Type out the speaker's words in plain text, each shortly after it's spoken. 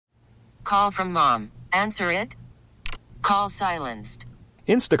call from mom. Answer it. Call silenced.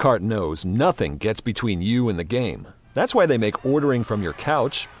 Instacart knows nothing gets between you and the game. That's why they make ordering from your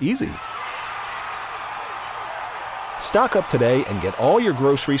couch easy. Stock up today and get all your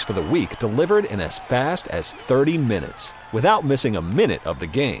groceries for the week delivered in as fast as 30 minutes without missing a minute of the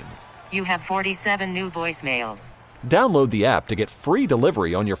game. You have 47 new voicemails. Download the app to get free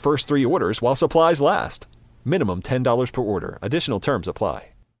delivery on your first 3 orders while supplies last. Minimum $10 per order. Additional terms apply.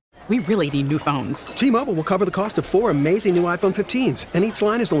 We really need new phones. T-Mobile will cover the cost of 4 amazing new iPhone 15s, and each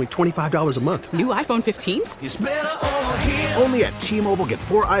line is only $25 a month. New iPhone 15s? It's better over here. Only at T-Mobile, get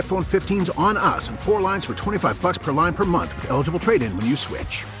 4 iPhone 15s on us and 4 lines for $25 per line per month with eligible trade-in when you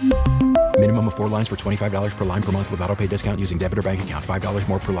switch. Minimum of 4 lines for $25 per line per month with autopay discount using debit or bank account. $5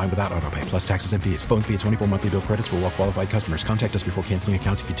 more per line without autopay, plus taxes and fees. Phone fee at 24 monthly bill credits for well-qualified customers. Contact us before canceling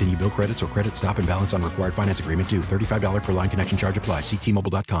account to continue bill credits or credit stop and balance on required finance agreement due. $35 per line connection charge applies. See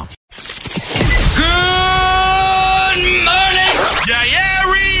T-Mobile.com. Good morning,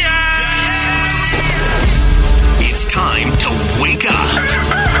 area. It's time to wake up.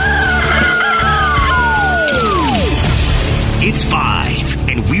 It's 5,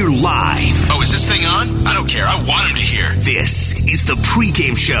 and we're live. Oh, is this thing on? I don't care. I want him to hear. This is the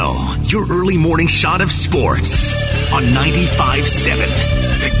pregame show, your early morning shot of sports on 95.7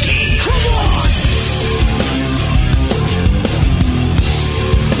 The Game. Come on!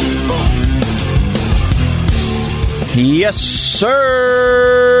 Yes, sir.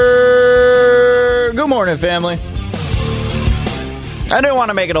 Good morning, family. I didn't want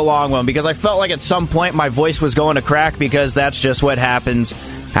to make it a long one because I felt like at some point my voice was going to crack because that's just what happens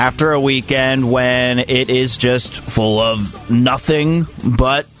after a weekend when it is just full of nothing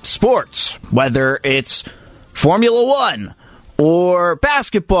but sports. Whether it's Formula One or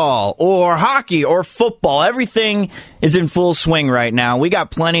basketball or hockey or football, everything is in full swing right now. We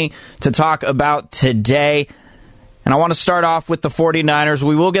got plenty to talk about today. And I want to start off with the 49ers.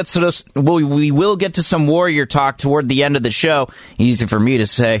 We will get to this, we will get to some Warrior talk toward the end of the show. Easy for me to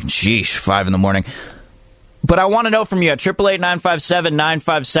say. Sheesh, 5 in the morning. But I want to know from you at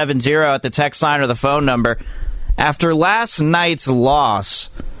 888-957-9570 at the text line or the phone number. After last night's loss,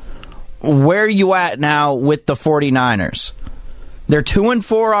 where are you at now with the 49ers? They're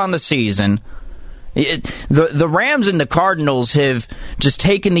 2-4 on the season. The Rams and the Cardinals have just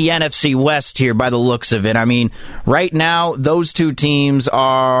taken the NFC West here by the looks of it. I mean, right now, those two teams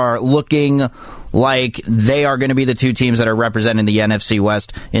are looking like they are going to be the two teams that are representing the NFC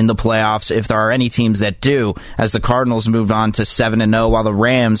West in the playoffs, if there are any teams that do, as the Cardinals moved on to 7-0, while the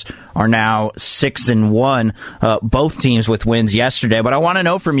Rams are now 6-1, both teams with wins yesterday. But I want to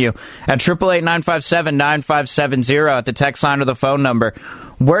know from you at 888-957-9570 at the text line or the phone number.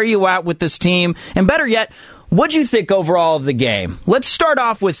 Where are you at with this team? And better yet, what do you think overall of the game? Let's start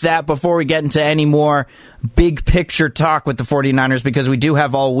off with that before we get into any more big picture talk with the 49ers, because we do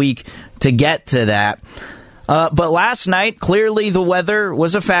have all week to get to that. But last night, clearly the weather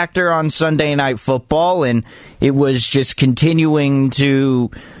was a factor on Sunday Night Football, and it was just continuing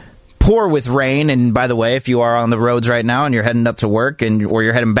to pour with rain. And by the way, if you are on the roads right now and you're heading up to work or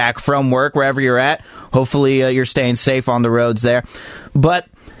you're heading back from work, wherever you're at, hopefully you're staying safe on the roads there. But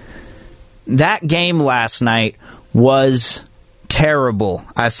that game last night was terrible,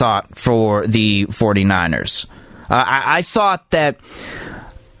 I thought, for the 49ers. I thought that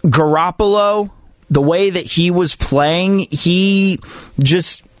Garoppolo, the way that he was playing, he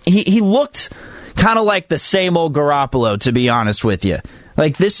looked kind of like the same old Garoppolo, to be honest with you.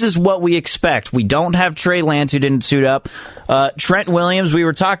 Like, this is what we expect. We don't have Trey Lance, who didn't suit up. Trent Williams, we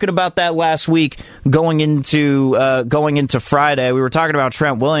were talking about that last week going into Friday. We were talking about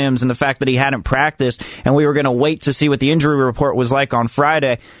Trent Williams and the fact that he hadn't practiced, and we were going to wait to see what the injury report was like on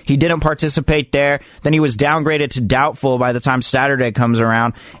Friday. He didn't participate there. Then he was downgraded to doubtful by the time Saturday comes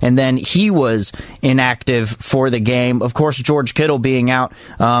around, and then he was inactive for the game. Of course, George Kittle being out,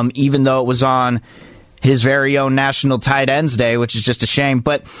 even though it was on his very own National Tight Ends Day, which is just a shame.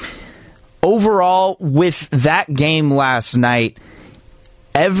 But overall, with that game last night,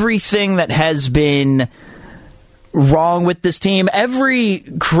 everything that has been wrong with this team, every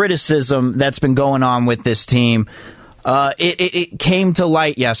criticism that's been going on with this team, it came to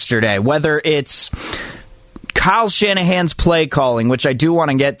light yesterday. Whether it's Kyle Shanahan's play calling, which I do want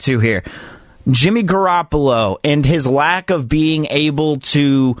to get to here, Jimmy Garoppolo and his lack of being able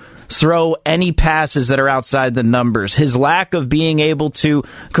to throw any passes that are outside the numbers, his lack of being able to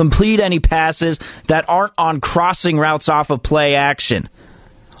complete any passes that aren't on crossing routes off of play action.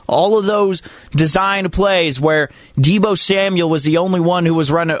 All of those design plays where Deebo Samuel was the only one who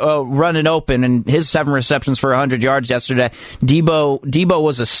was running open, and his 7 receptions for 100 yards yesterday. Deebo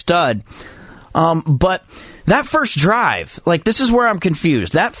was a stud. But that first drive, this is where I'm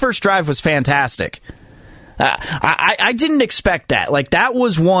confused. That first drive was fantastic. I didn't expect that. That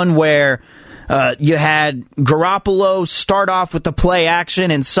was one where you had Garoppolo start off with the play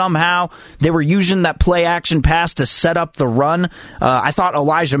action, and somehow they were using that play action pass to set up the run. I thought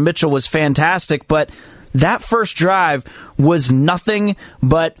Elijah Mitchell was fantastic, but that first drive was nothing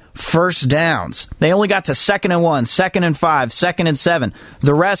but first downs. They only got to 2nd and 1, 2nd and 5, 2nd and 7.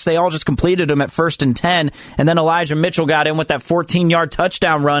 The rest, they all just completed them at 1st and 10, and then Elijah Mitchell got in with that 14-yard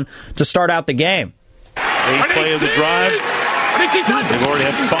touchdown run to start out the game. 8th play of the drive. They've already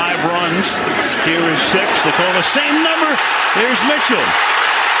had 5 runs. Here is 6. They call the same number. There's Mitchell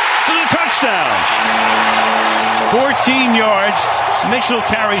for the touchdown. 14 yards. Mitchell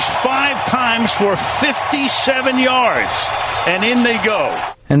carries 5 times for 57 yards. And in they go.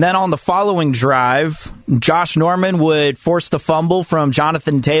 And then on the following drive, Josh Norman would force the fumble from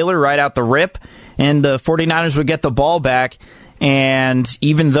Jonathan Taylor right out the rip, and the 49ers would get the ball back. And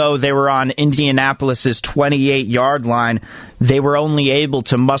even though they were on Indianapolis's 28-yard line, they were only able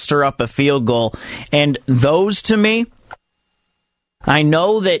to muster up a field goal. And those, to me, I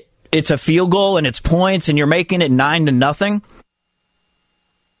know that it's a field goal and it's points and you're making it 9-0.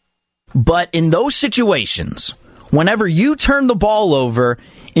 But in those situations, whenever you turn the ball over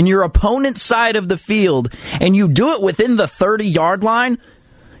in your opponent's side of the field and you do it within the 30-yard line,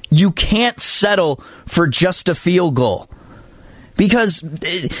 you can't settle for just a field goal. Because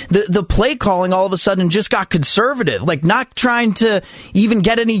the play calling all of a sudden just got conservative, not trying to even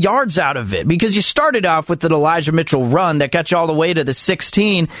get any yards out of it. Because you started off with an Elijah Mitchell run that got you all the way to the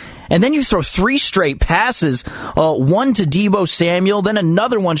 16, and then you throw 3 straight passes, one to Deebo Samuel, then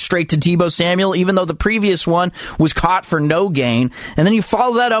another one straight to Deebo Samuel, even though the previous one was caught for no gain. And then you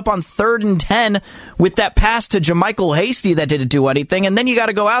follow that up on 3rd and 10 with that pass to JaMychal Hasty that didn't do anything. And then you got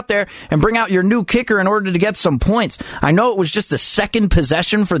to go out there and bring out your new kicker in order to get some points. I know it was just the second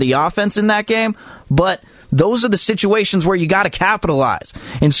possession for the offense in that game, but those are the situations where you got to capitalize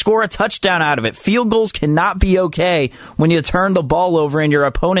and score a touchdown out of it. Field goals cannot be okay when you turn the ball over in your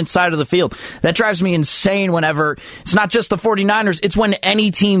opponent's side of the field. That drives me insane whenever it's not just the 49ers, it's when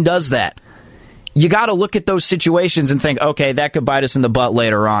any team does that. You got to look at those situations and think, okay, that could bite us in the butt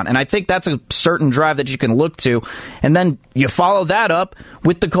later on. And I think that's a certain drive that you can look to. And then you follow that up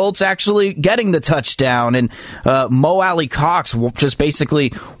with the Colts actually getting the touchdown and Mo Alley Cox just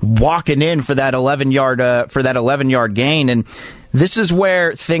basically walking in for that 11-yard gain. And this is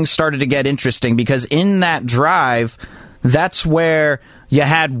where things started to get interesting, because in that drive, that's where you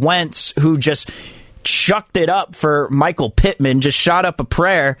had Wentz, who just chucked it up for Michael Pittman, just shot up a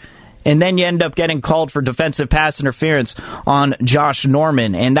prayer. And then you end up getting called for defensive pass interference on Josh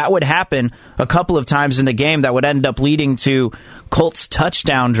Norman. And that would happen a couple of times in the game that would end up leading to Colts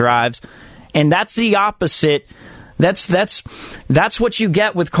touchdown drives. And that's the opposite. That's what you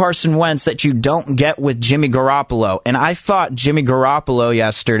get with Carson Wentz that you don't get with Jimmy Garoppolo. And I thought Jimmy Garoppolo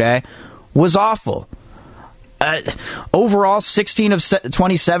yesterday was awful. Overall, 16 of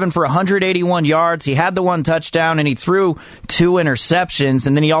 27 for 181 yards. He had the 1 touchdown, and he threw 2 interceptions,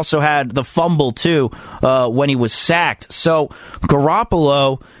 and then he also had the fumble, too, when he was sacked. So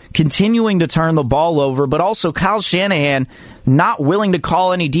Garoppolo continuing to turn the ball over, but also Kyle Shanahan not willing to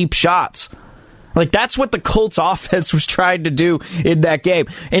call any deep shots. That's what the Colts offense was trying to do in that game.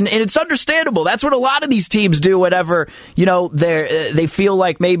 And it's understandable. That's what a lot of these teams do whenever, they feel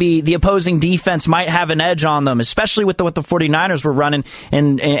like maybe the opposing defense might have an edge on them, especially with what the 49ers were running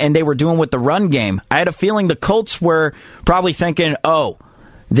and they were doing with the run game. I had a feeling the Colts were probably thinking,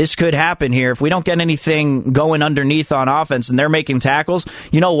 this could happen here. If we don't get anything going underneath on offense and they're making tackles,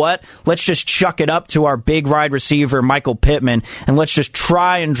 you know what? Let's just chuck it up to our big wide receiver, Michael Pittman, and let's just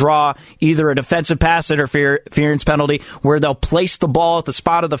try and draw either a defensive pass interference penalty where they'll place the ball at the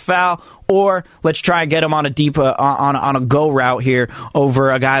spot of the foul, or let's try and get him on a deep on a go route here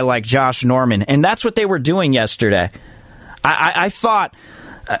over a guy like Josh Norman. And that's what they were doing yesterday. I thought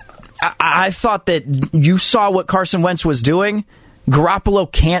that you saw what Carson Wentz was doing. Garoppolo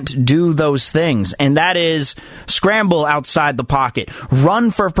can't do those things, and that is scramble outside the pocket, run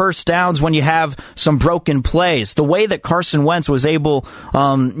for first downs when you have some broken plays. The way that Carson Wentz was able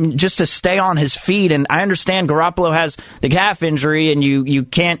just to stay on his feet, and I understand Garoppolo has the calf injury, and you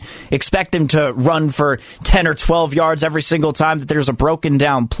can't expect him to run for 10 or 12 yards every single time that there's a broken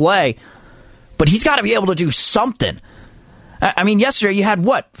down play, but he's got to be able to do something. I mean, yesterday you had,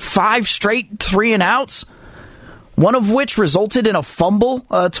 5 straight 3-and-outs? one of which resulted in a fumble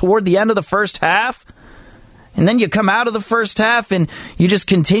toward the end of the first half. And then you come out of the first half and you just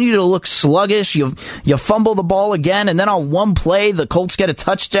continue to look sluggish. You fumble the ball again, and then on one play, the Colts get a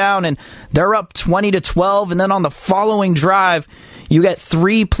touchdown, and they're up 20-12. And then on the following drive, you get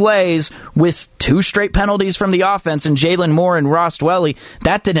 3 plays with 2 straight penalties from the offense and Jalen Moore and Ross Dwelly.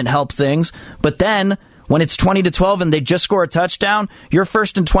 That didn't help things. But then when it's 20-12 and they just score a touchdown, you're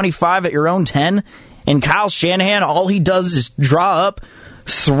 1st and 25 at your own 10. And Kyle Shanahan, all he does is draw up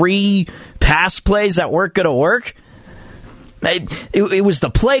 3 pass plays that weren't going to work. It was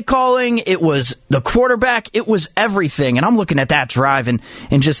the play calling, it was the quarterback, it was everything. And I'm looking at that drive and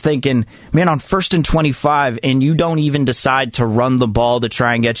just thinking, man, on 1st and 25, and you don't even decide to run the ball to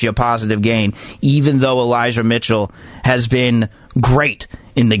try and get you a positive gain, even though Elijah Mitchell has been great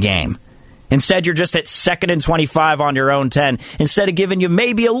in the game. Instead, you're just at 2nd and 25 on your own 10, instead of giving you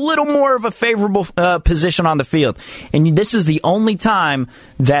maybe a little more of a favorable position on the field. And this is the only time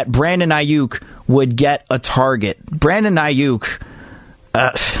that Brandon Ayuk would get a target. Brandon Ayuk,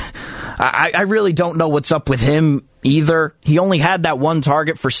 I really don't know what's up with him either. He only had that 1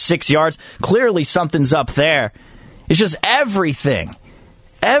 target for 6 yards. Clearly something's up there. It's just everything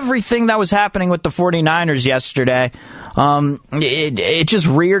that was happening with the 49ers yesterday, it just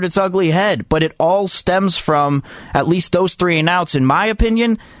reared its ugly head. But it all stems from, at least those 3 and outs, in my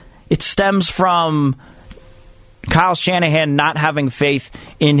opinion, it stems from Kyle Shanahan not having faith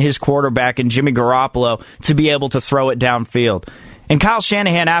in his quarterback and Jimmy Garoppolo to be able to throw it downfield. And Kyle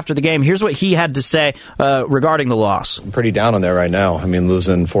Shanahan, after the game, here's what he had to say regarding the loss. I'm pretty down on that right now. I mean,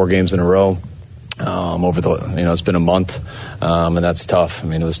 losing 4 games in a row. Over the, it's been a month, and that's tough. I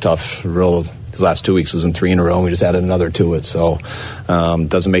mean, it was tough. These last 2 weeks, losing 3 in a row, and we just added another to it. So,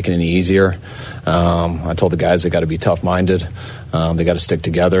 doesn't make it any easier. I told the guys they got to be tough-minded. They got to stick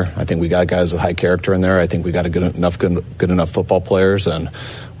together. I think we got guys with high character in there. I think we got good enough football players, and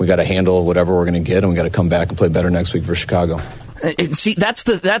we got to handle whatever we're going to get, and we got to come back and play better next week for Chicago. See, that's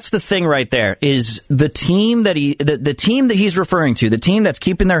the thing right there. Is the team that the team that he's referring to, the team that's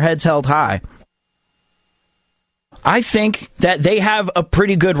keeping their heads held high. I think that they have a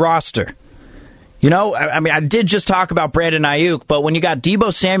pretty good roster. I mean, I did just talk about Brandon Ayuk, but when you got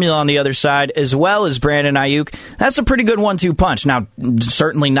Deebo Samuel on the other side as well as Brandon Ayuk, that's a pretty good 1-2 punch. Now,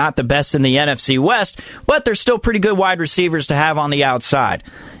 certainly not the best in the NFC West, but they're still pretty good wide receivers to have on the outside.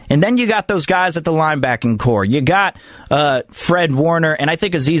 And then you got those guys at the linebacking core. You got Fred Warner, and I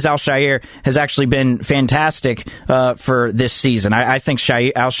think Azeez Al-Shaair has actually been fantastic for this season. I think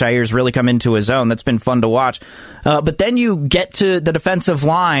Al-Shaair's really come into his own. That's been fun to watch. But then you get to the defensive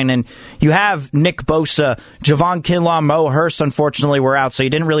line, and you have Nick Bosa, Javon Kinlaw, Mo Hurst, unfortunately, were out, so you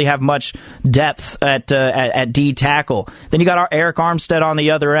didn't really have much depth at D tackle. Then you got Eric Armstead on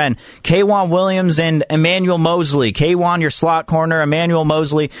the other end, K'Wan Williams and Emmanuel Mosley. K'Wan, your slot corner, Emmanuel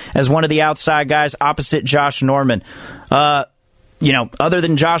Mosley as one of the outside guys opposite Josh Norman. Other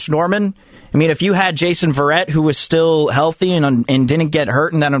than Josh Norman, I mean, if you had Jason Verrett, who was still healthy and didn't get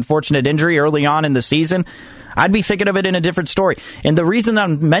hurt in that unfortunate injury early on in the season, I'd be thinking of it in a different story. And the reason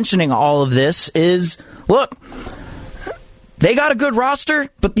I'm mentioning all of this is, look, they got a good roster,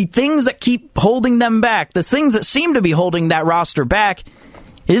 but the things that keep holding them back, the things that seem to be holding that roster back,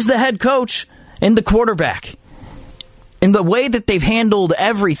 is the head coach and the quarterback. In the way that they've handled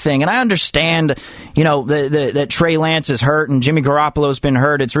everything, and I understand, that Trey Lance is hurt and Jimmy Garoppolo's been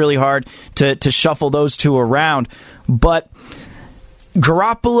hurt. It's really hard to shuffle those two around. But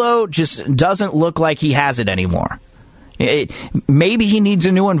Garoppolo just doesn't look like he has it anymore. Maybe he needs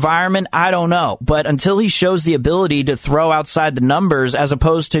a new environment. I don't know. But until he shows the ability to throw outside the numbers as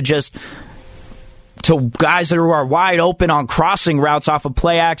opposed to just to guys that are wide open on crossing routes off of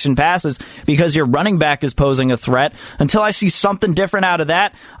play action passes because your running back is posing a threat. Until I see something different out of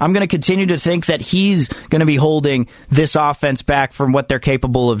that, I'm going to continue to think that he's going to be holding this offense back from what they're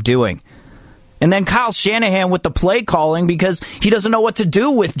capable of doing. And then Kyle Shanahan with the play calling because he doesn't know what to do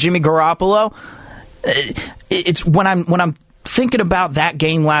with Jimmy Garoppolo. It's when I'm thinking about that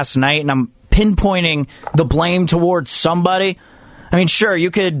game last night and I'm pinpointing the blame towards somebody. I mean, sure,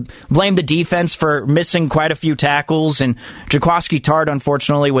 you could blame the defense for missing quite a few tackles, and Jaquiski Tart,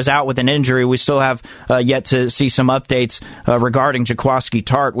 unfortunately, was out with an injury. We still have yet to see some updates regarding Jaquiski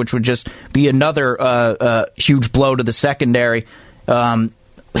Tart, which would just be another huge blow to the secondary. Him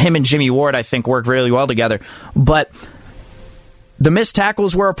and Jimmy Ward, I think, work really well together. But the missed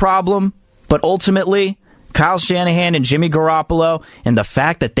tackles were a problem, but ultimately, Kyle Shanahan and Jimmy Garoppolo, and the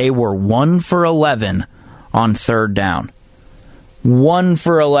fact that they were 1 for 11 on third down. 1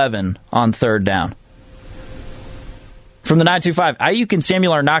 for 11 on third down. From the 925, Ayuk and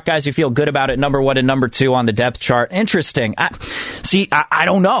Samuel are not guys you feel good about at number 1 and number 2 on the depth chart. Interesting. I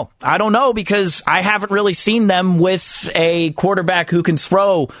don't know. I don't know because I haven't really seen them with a quarterback who can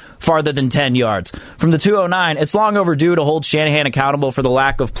throw farther than 10 yards. From the 209, it's long overdue to hold Shanahan accountable for the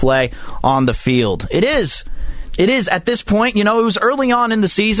lack of play on the field. It is. It is at this point. It was early on in the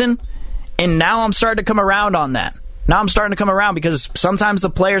season, and now I'm starting to come around on that. Now I'm starting to come around because sometimes the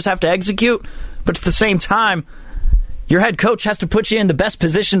players have to execute, but at the same time, your head coach has to put you in the best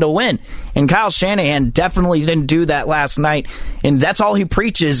position to win. And Kyle Shanahan definitely didn't do that last night. And that's all he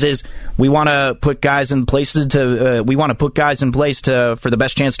preaches is we want to put guys in place for the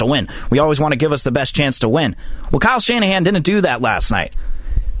best chance to win. We always want to give us the best chance to win. Well, Kyle Shanahan didn't do that last night.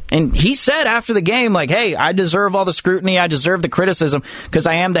 And he said after the game, like, hey, I deserve all the scrutiny. I deserve the criticism because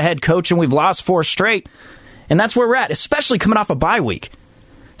I am the head coach and we've lost 4 straight. And that's where we're at, especially coming off a bye week.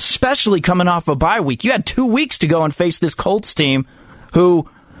 You had 2 weeks to go and face this Colts team who,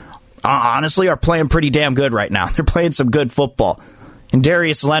 honestly, are playing pretty damn good right now. They're playing some good football. And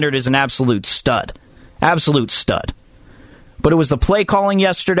Darius Leonard is an absolute stud. Absolute stud. But it was the play calling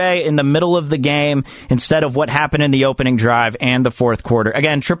yesterday in the middle of the game instead of what happened in the opening drive and the fourth quarter.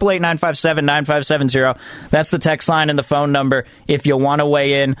 Again, 888-957-9570. That's the text line and the phone number if you want to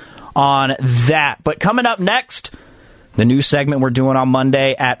weigh in on that. But coming up next, the new segment we're doing on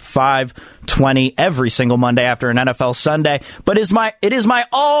Monday at 5:20 every single Monday after an NFL Sunday. But it is my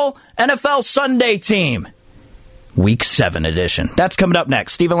all NFL Sunday team. Week 7 edition. That's coming up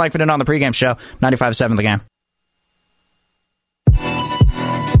next. Steven Langford in on the pregame show, 95.7 The Game.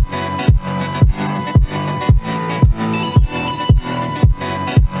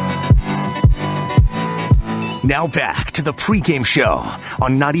 Now back to the pregame show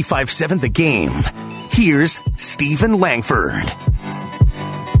on 95.7 The Game. Here's Steven Langford.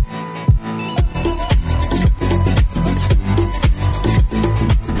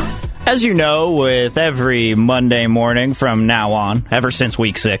 As you know, with every Monday morning from now on, ever since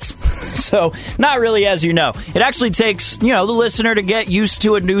week 6. So, not really as you know. It actually takes, the listener to get used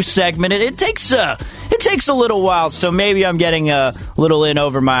to a new segment. It takes a little while, so maybe I'm getting a little in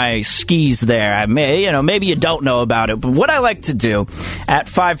over my skis there. Maybe you don't know about it. But what I like to do at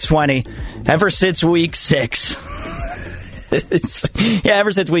 5:20, ever since week 6.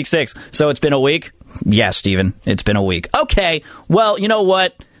 Ever since week 6. So it's been a week? Yeah, Steven, it's been a week. Okay, well, you know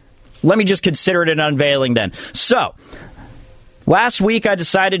what? Let me just consider it an unveiling then. So, last week I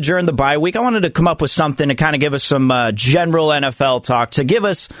decided during the bye week I wanted to come up with something to kind of give us some general NFL talk, to give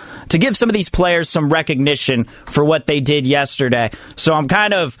some of these players some recognition for what they did yesterday. So I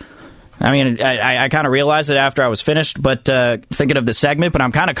kind of realized it after I was finished, but thinking of the segment, but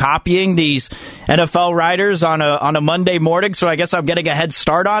I'm kind of copying these NFL writers on a Monday morning, so I guess I'm getting a head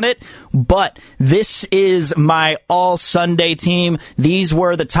start on it. But this is my all-Sunday team. These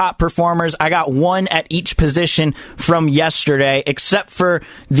were the top performers. I got one at each position from yesterday, except for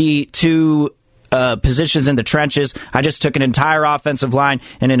the 2 positions in the trenches. I just took an entire offensive line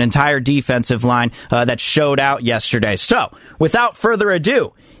and an entire defensive line that showed out yesterday. So, without further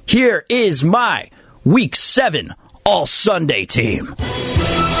ado, here is my Week 7 All-Sunday team.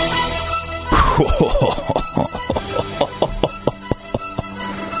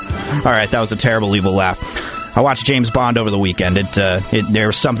 All right, that was a terrible evil laugh. I watched James Bond over the weekend. There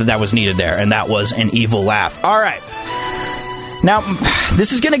was something that was needed there, and that was an evil laugh. All right. Now,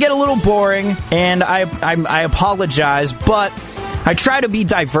 this is going to get a little boring, and I apologize, but I try to be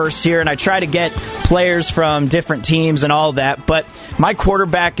diverse here, and I try to get players from different teams and all that, but my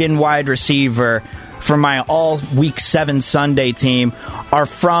quarterback and wide receiver for my all Week 7 Sunday team are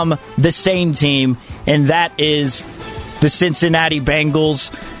from the same team, and that is the Cincinnati Bengals.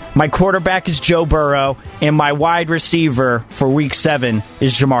 My quarterback is Joe Burrow, and my wide receiver for Week 7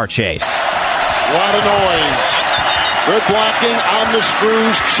 is Jamar Chase. A lot of noise. Good blocking on the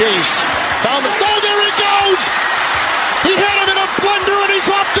screws. Chase found the... Oh, there he goes! He had him in a blender, and he's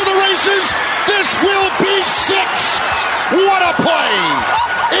off to the races. This will be 6. What a play!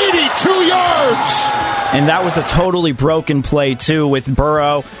 82 yards! And that was a totally broken play, too, with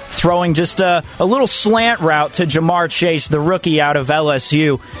Burrow throwing just a little slant route to Jamar Chase, the rookie out of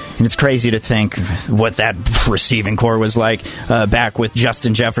LSU. And it's crazy to think what that receiving core was like back with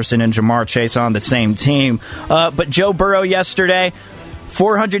Justin Jefferson and Jamar Chase on the same team. But Joe Burrow yesterday,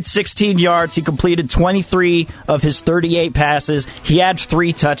 416 yards. He completed 23 of his 38 passes. He had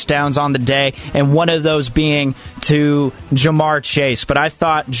 3 touchdowns on the day, and one of those being to Jamar Chase. But I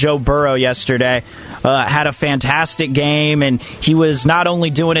thought Joe Burrow yesterday had a fantastic game, and he was not only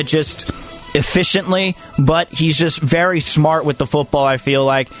doing it just efficiently, but he's just very smart with the football, I feel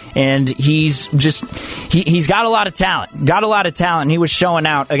like, and he's got a lot of talent. He was showing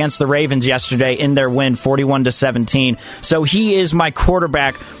out against the Ravens yesterday in their win 41-17. So he is my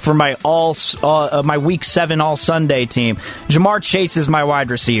quarterback for my my Week 7 All-Sunday team. Jamar Chase is my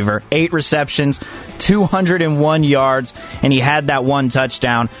wide receiver. 8 receptions, 201 yards, and he had that 1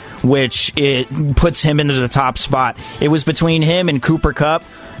 touchdown, which it puts him into the top spot. It was between him and Cooper Kupp,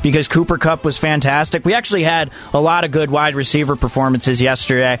 because Cooper Kupp was fantastic. We actually had a lot of good wide receiver performances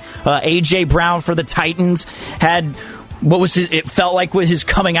yesterday. A.J. Brown for the Titans had it felt like was his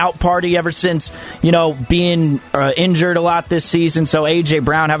coming out party ever since, being injured a lot this season. So A.J.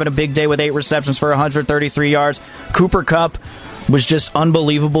 Brown having a big day with 8 receptions for 133 yards. Cooper Kupp was just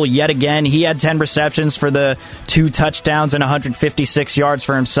unbelievable yet again. He had 10 receptions for the 2 touchdowns and 156 yards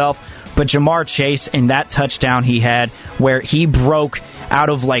for himself. But Jamar Chase, in that touchdown he had, where he broke out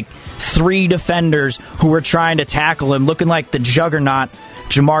of 3 defenders who were trying to tackle him, looking like the juggernaut,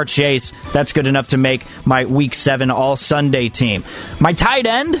 Jamar Chase, that's good enough to make my Week 7 All-Sunday team. My tight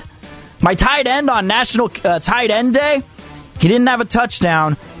end on National Tight End Day, he didn't have a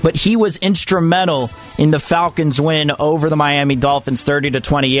touchdown, but he was instrumental in the Falcons' win over the Miami Dolphins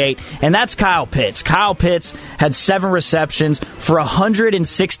 30-28, and that's Kyle Pitts. Kyle Pitts had 7 receptions for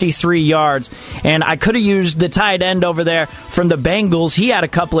 163 yards, and I could have used the tight end over there from the Bengals. He had a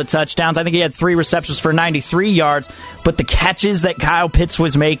couple of touchdowns. I think he had 3 receptions for 93 yards, but the catches that Kyle Pitts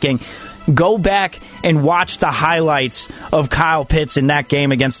was making, go back and watch the highlights of Kyle Pitts in that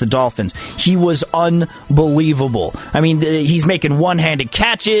game against the Dolphins. He was unbelievable. I mean, he's making one-handed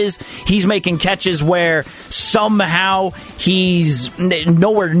catches. He's making catches where somehow he's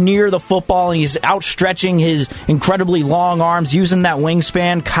nowhere near the football and he's outstretching his incredibly long arms, using that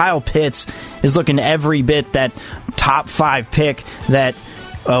wingspan. Kyle Pitts is looking every bit that top 5 pick that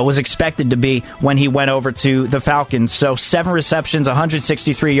was expected to be when he went over to the Falcons. So 7 receptions,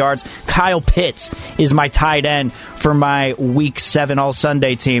 163 yards. Kyle Pitts is my tight end for my Week 7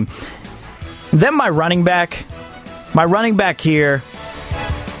 All-Sunday team. Then my running back here,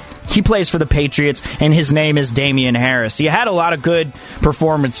 he plays for the Patriots, and his name is Damian Harris. He had a lot of good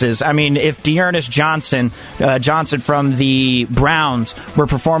performances. I mean, if Dearness Johnson from the Browns were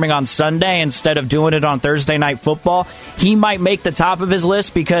performing on Sunday instead of doing it on Thursday Night Football, he might make the top of his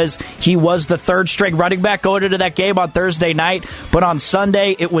list because he was the 3rd-string running back going into that game on Thursday night. But on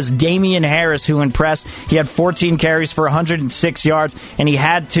Sunday, it was Damian Harris who impressed. He had 14 carries for 106 yards, and he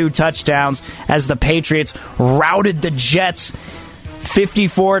had 2 touchdowns as the Patriots routed the Jets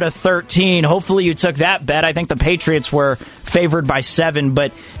 54-13. Hopefully you took that bet. I think the Patriots were favored by 7,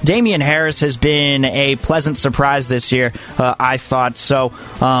 but Damian Harris has been a pleasant surprise this year, I thought. So,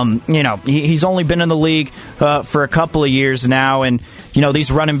 he's only been in the league for a couple of years now, and,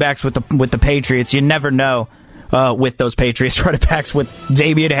 these running backs with the Patriots, you never know. With those Patriots running backs, with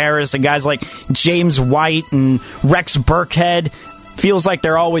Damian Harris and guys like James White and Rex Burkhead. Feels like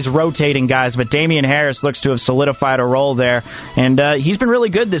they're always rotating guys, but Damian Harris looks to have solidified a role there, and he's been really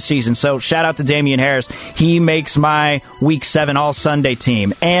good this season, so shout out to Damian Harris. He makes my Week 7 All-Sunday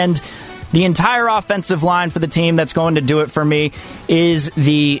team. And the entire offensive line for the team that's going to do it for me is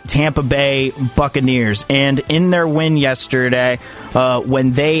the Tampa Bay Buccaneers. And in their win yesterday,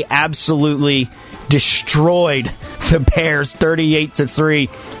 when they absolutely destroyed the Bears 38-3,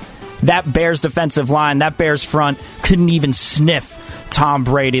 that Bears defensive line, that Bears front couldn't even sniff Tom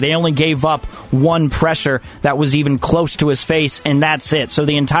Brady. They only gave up 1 pressure that was even close to his face, and that's it. So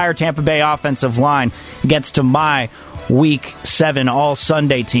the entire Tampa Bay offensive line gets to my Week 7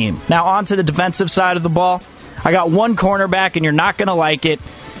 All-Sunday team. Now on to the defensive side of the ball. I got 1 cornerback, and you're not going to like it,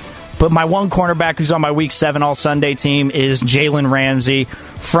 but my 1 cornerback who's on my Week 7 All-Sunday team is Jalen Ramsey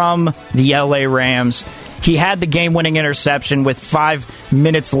from the LA Rams. He had the game-winning interception with 5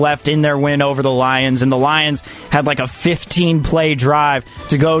 minutes left in their win over the Lions, and the Lions had like a 15-play drive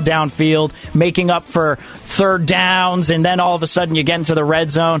to go downfield, making up for 3rd downs, and then all of a sudden you get into the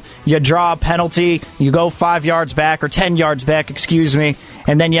red zone, you draw a penalty, you go 5 yards back, or 10 yards back,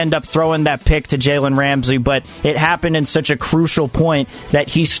 and then you end up throwing that pick to Jalen Ramsey. But it happened in such a crucial point that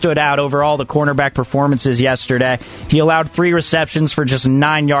he stood out over all the cornerback performances yesterday. He allowed 3 receptions for just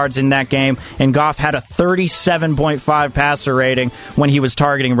 9 yards in that game, and Goff had a 37.5 passer rating when he was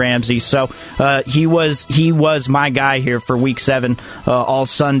targeting Ramsey. So he was my guy here for Week 7 all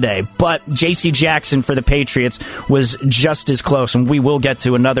Sunday. But J.C. Jackson for the Patriots was just as close, and we will get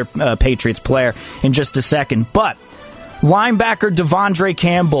to another Patriots player in just a second. But linebacker Devondre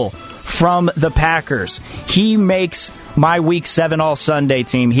Campbell from the Packers, he makes my Week 7 All-Sunday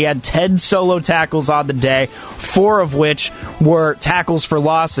team. He had 10 solo tackles on the day, 4 of which were tackles for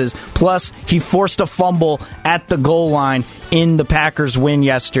losses. Plus, he forced a fumble at the goal line in the Packers' win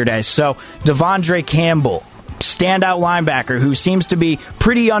yesterday. So, Devondre Campbell, standout linebacker who seems to be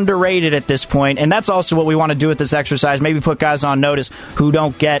pretty underrated at this point, and that's also what we want to do with this exercise, maybe put guys on notice who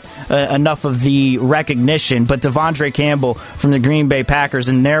don't get enough of the recognition. But Devondre Campbell from the Green Bay Packers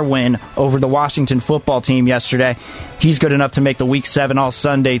in their win over the Washington football team yesterday, he's good enough to make the Week 7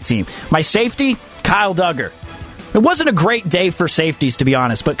 All-Sunday team. My safety, Kyle Duggar. It wasn't a great day for safeties, to be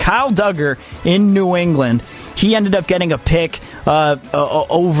honest, but Kyle Duggar in New England, he ended up getting a pick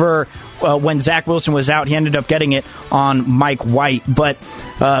over when Zach Wilson was out. He ended up getting it on Mike White. But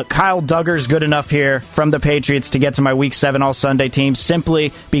Kyle Duggar's good enough here from the Patriots to get to my Week 7 All-Sunday team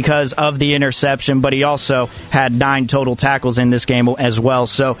simply because of the interception. But he also had 9 total tackles in this game as well.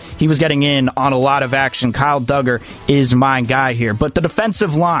 So he was getting in on a lot of action. Kyle Duggar is my guy here. But the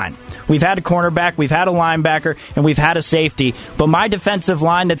defensive line, we've had a cornerback, we've had a linebacker, and we've had a safety. But my defensive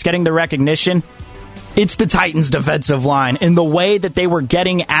line that's getting the recognition, it's the Titans' defensive line in the way that they were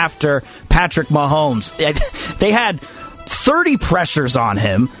getting after Patrick Mahomes. They had 30 pressures on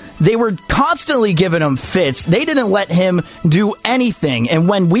him. They were constantly giving him fits. They didn't let him do anything. And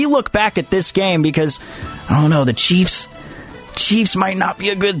when we look back at this game, because, I don't know, the Chiefs might not be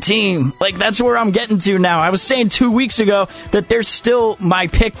a good team. Like, that's where I'm getting to now. I was saying 2 weeks ago that they're still my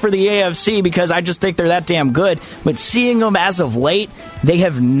pick for the AFC because I just think they're that damn good. But seeing them as of late, they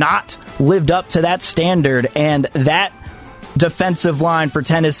have not lived up to that standard. And that defensive line for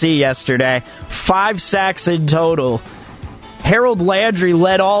Tennessee yesterday, 5 sacks in total. Harold Landry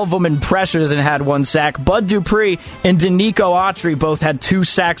led all of them in pressures and had 1 sack. Bud Dupree and Danico Autry both had 2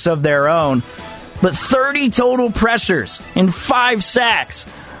 sacks of their own. But 30 total pressures and 5 sacks,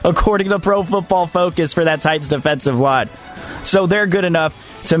 according to Pro Football Focus, for that Titans defensive line. So they're good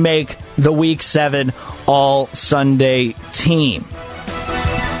enough to make the Week 7 All-Sunday team.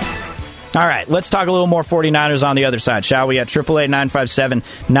 All right, let's talk a little more 49ers on the other side, shall we? At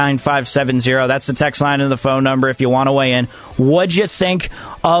 888-957-9570. That's the text line and the phone number if you want to weigh in. What'd you think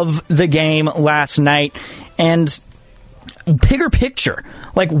of the game last night? And bigger picture,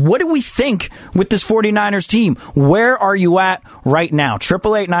 like, what do we think with this 49ers team? Where are you at right now?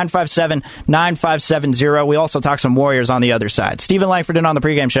 888-957-9570. We also talk some Warriors on the other side. Steven Langford in on the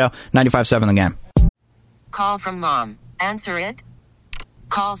pregame show, 95.7 The Game. Call from mom. Answer it.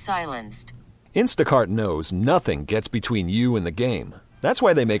 Call silenced. Instacart knows nothing gets between you and the game. That's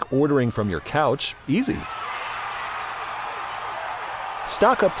why they make ordering from your couch easy.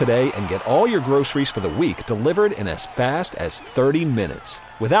 Stock up today and get all your groceries for the week delivered in as fast as 30 minutes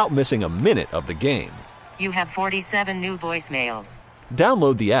without missing a minute of the game. You have 47 new voicemails.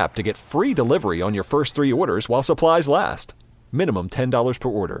 Download the app to get free delivery on your first 3 orders while supplies last. Minimum $10 per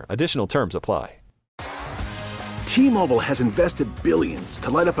order. Additional terms apply. T-Mobile has invested billions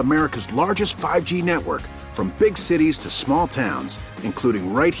to light up America's largest 5G network, from big cities to small towns,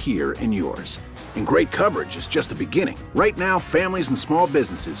 including right here in yours. And great coverage is just the beginning. Right now, families and small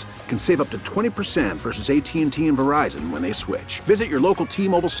businesses can save up to 20% versus AT&T and Verizon when they switch. Visit your local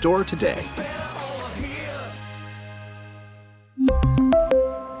T-Mobile store today.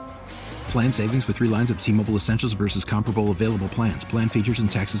 Plan savings with 3 lines of T-Mobile Essentials versus comparable available plans. Plan features and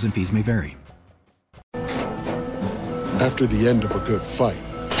taxes and fees may vary. After the end of a good fight,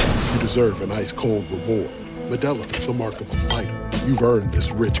 you deserve an ice-cold reward. Modelo, the mark of a fighter. You've earned this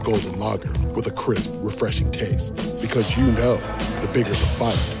rich golden lager with a crisp, refreshing taste. Because you know, the bigger the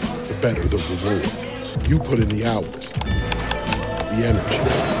fight, the better the reward. You put in the hours, the energy,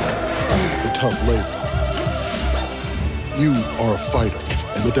 the tough labor. You are a fighter,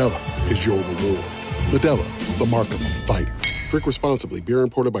 and Modelo is your reward. Modelo, the mark of a fighter. Drink responsibly. Beer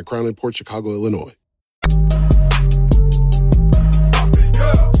imported by Crown Imports, Chicago, Illinois.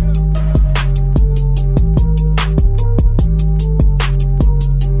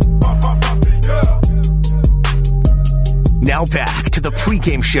 Now back to the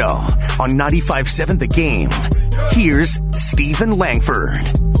pregame show on 95.7 The Game. Here's Steven Langford.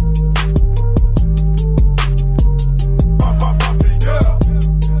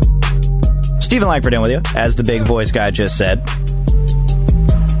 Steven Langford in with you, as the big voice guy just said.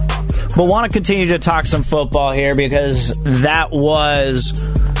 But want to continue to talk some football here because that was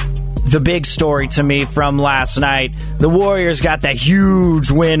the big story to me from last night. The Warriors got that huge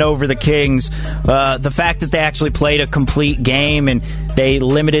win over the Kings. The fact that they actually played a complete game and they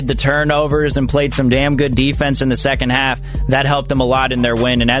limited the turnovers and played some damn good defense in the second half, that helped them a lot in their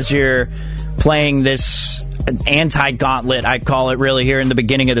win. And as you're playing this anti-gauntlet, I'd call it, really, here in the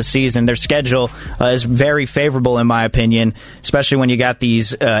beginning of the season. Their schedule is very favorable, in my opinion, especially when you got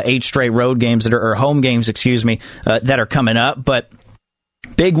these 8 straight road games or home games, that are coming up. But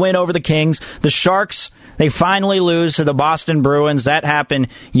big win over the Kings. The Sharks, they finally lose to the Boston Bruins. That happened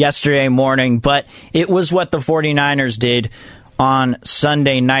yesterday morning, but it was what the 49ers did on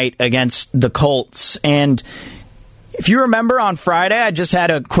Sunday night against the Colts. And if you remember, on Friday, I just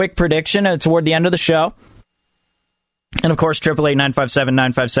had a quick prediction toward the end of the show. And, of course,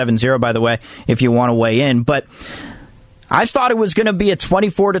 888-957-9570, by the way, if you want to weigh in. But I thought it was going to be a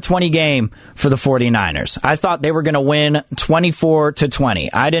 24-20 game for the 49ers. I thought they were going to win 24-20.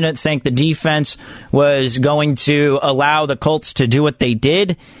 I didn't think the defense was going to allow the Colts to do what they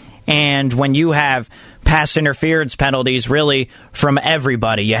did. And when you have pass interference penalties, really, from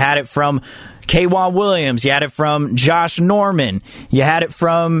everybody, you had it from K'Wan Williams, you had it from Josh Norman, you had it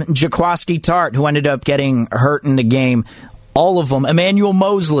from Jaquiski Tart, who ended up getting hurt in the game. All of them, Emmanuel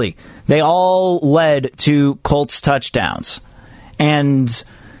Mosley, they all led to Colts touchdowns. And,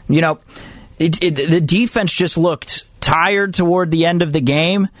 the defense just looked tired toward the end of the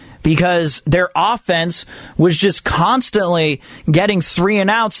game because their offense was just constantly getting 3 and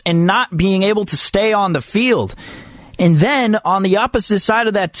outs and not being able to stay on the field. And then on the opposite side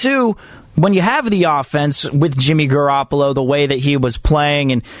of that, too, when you have the offense with Jimmy Garoppolo, the way that he was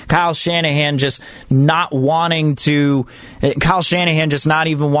playing, and Kyle Shanahan just not even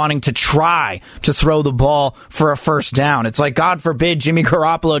wanting to try to throw the ball for a first down. It's like, God forbid, Jimmy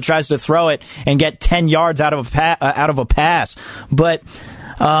Garoppolo tries to throw it and get 10 yards out of a pass. But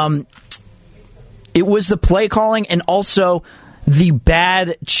it was the play calling and also the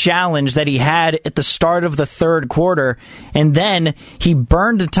bad challenge that he had at the start of the third quarter, and then he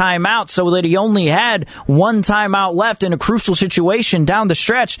burned a timeout so that he only had 1 timeout left in a crucial situation down the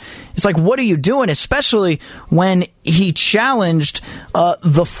stretch. It's like, what are you doing? Especially when he challenged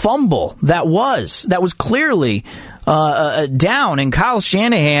the fumble that was clearly down, and Kyle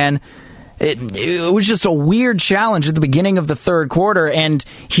Shanahan, it was just a weird challenge at the beginning of the third quarter, and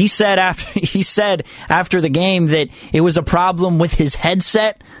he said after the game that it was a problem with his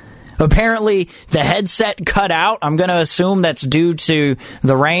headset. Apparently, the headset cut out. I'm going to assume that's due to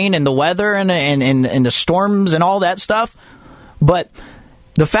the rain and the weather and the storms and all that stuff. But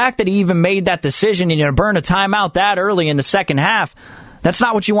the fact that he even made that decision and to burn a timeout that early in the second half, that's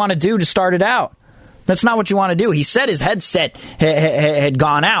not what you want to do to start it out. That's not what you want to do. He said his headset had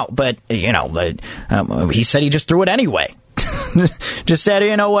gone out, but he said he just threw it anyway. Just said,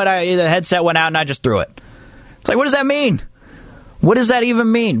 the headset went out and I just threw it. It's like, what does that mean? What does that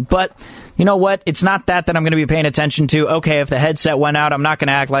even mean? But you know what? It's not that I'm going to be paying attention to. Okay, if the headset went out, I'm not going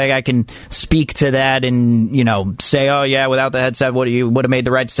to act like I can speak to that and, say, oh, yeah, without the headset, you would have made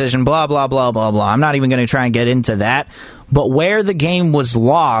the right decision, blah, blah, blah, blah, blah. I'm not even going to try and get into that. But where the game was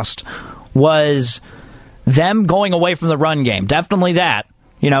lost was them going away from the run game. Definitely that.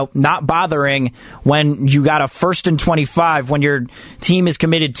 Not bothering when you got a 1st and 25, when your team is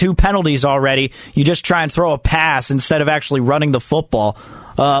committed 2 penalties already. You just try and throw a pass instead of actually running the football.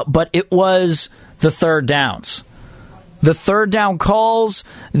 But it was the third downs. The third down calls,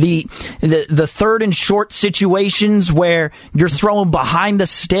 the third and short situations where you're throwing behind the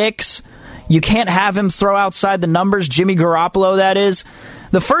sticks. You can't have him throw outside the numbers, Jimmy Garoppolo, that is.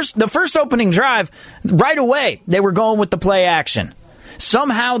 The first opening drive, right away, they were going with the play action.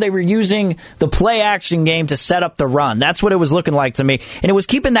 Somehow they were using the play action game to set up the run. That's what it was looking like to me. And it was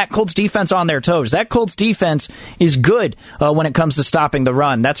keeping that Colts defense on their toes. That Colts defense is good when it comes to stopping the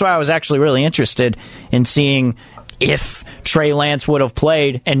run. That's why I was actually really interested in seeing if Trey Lance would have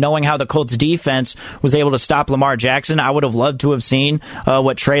played, and knowing how the Colts defense was able to stop Lamar Jackson, I would have loved to have seen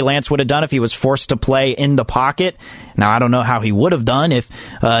what Trey Lance would have done if he was forced to play in the pocket. Now, I don't know how he would have done if,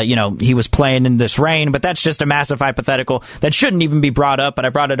 he was playing in this rain, but that's just a massive hypothetical that shouldn't even be brought up, but I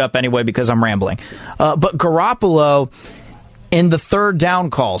brought it up anyway because I'm rambling. But Garoppolo, in the third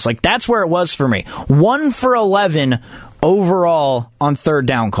down calls, that's where it was for me. 1 for 11 overall on third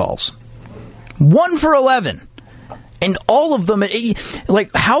down calls. 1 for 11. And all of them,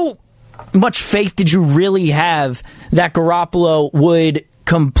 how much faith did you really have that Garoppolo would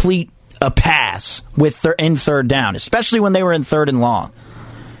complete a pass in third down, especially when they were in 3rd and long?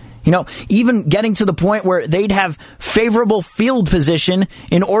 Even getting to the point where they'd have favorable field position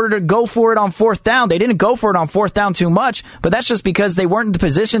in order to go for it on 4th down. They didn't go for it on 4th down too much, but that's just because they weren't in the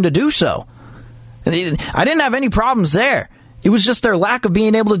position to do so. I didn't have any problems there. It was just their lack of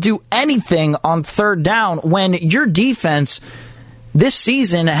being able to do anything on 3rd down when your defense this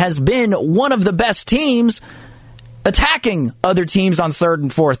season has been one of the best teams attacking other teams on 3rd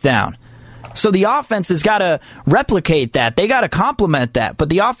and 4th down. So the offense has got to replicate that. They got to complement that. But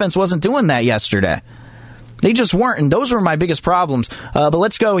the offense wasn't doing that yesterday. They just weren't, and those were my biggest problems. But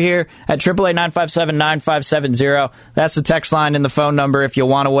let's go here at 888-957-9570. That's the text line and the phone number if you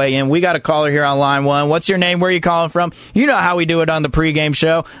want to weigh in. We got a caller here on line one. What's your name? Where are you calling from? You know how we do it on the pregame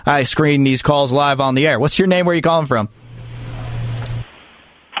show. I screen these calls live on the air. What's your name? Where are you calling from?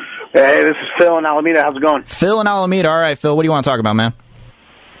 Hey, this is Phil in Alameda. How's it going? Phil in Alameda. All right, Phil, what do you want to talk about, man?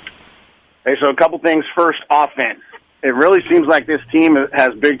 Hey, so a couple things. First, offense. It really seems like this team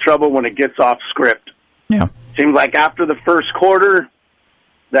has big trouble when it gets off script. Yeah. Seems like after the first quarter,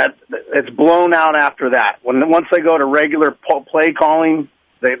 that it's blown out after that. Once they go to regular play calling,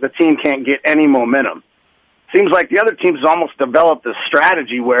 the team can't get any momentum. Seems like the other teams almost developed a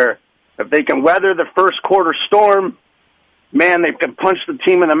strategy where if they can weather the first quarter storm, man, they can punch the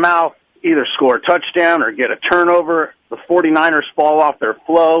team in the mouth, either score a touchdown or get a turnover. The 49ers fall off their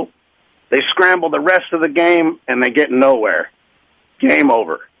flow. They scramble the rest of the game, and they get nowhere. Game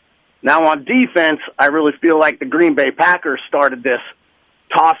over. Now, on defense, I really feel like the Green Bay Packers started this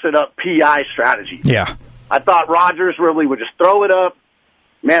toss-it-up PI strategy. Yeah. I thought Rodgers really would just throw it up.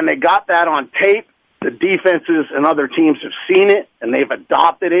 Man, they got that on tape. The defenses and other teams have seen it, and they've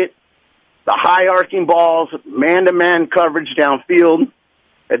adopted it. The high-arcing balls, man-to-man coverage downfield,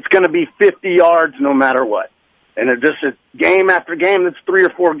 it's going to be 50 yards no matter what. And game after game, that's 3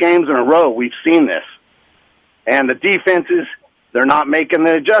 or 4 games in a row, we've seen this. And the defenses, they're not making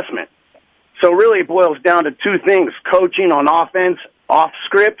the adjustment. So really it boils down to 2 things. Coaching on offense, off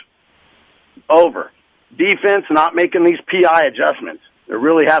script, over. Defense not making these PI adjustments. They're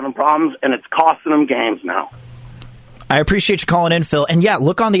really having problems, and it's costing them games now. I appreciate you calling in, Phil. And yeah,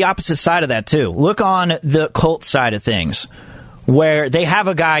 look on the opposite side of that, too. Look on the Colts side of things, where they have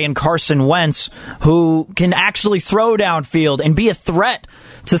a guy in Carson Wentz who can actually throw downfield and be a threat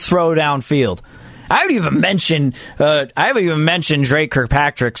to throw downfield. I haven't even mentioned Drake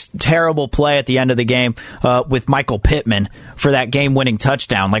Kirkpatrick's terrible play at the end of the game with Michael Pittman for that game-winning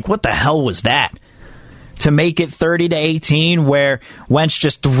touchdown. Like, what the hell was that? To make it 30-18, where Wentz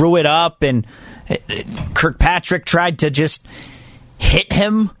just threw it up and Kirkpatrick tried to just hit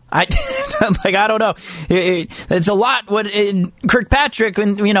him. I don't know. It's a lot. Kirkpatrick,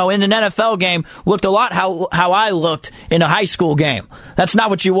 in an NFL game, looked a lot how I looked in a high school game. That's not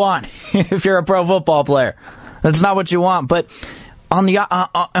what you want if you're a pro football player. That's not what you want. But on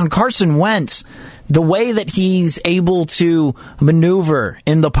Carson Wentz, the way that he's able to maneuver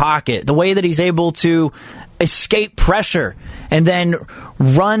in the pocket, the way that he's able to escape pressure and then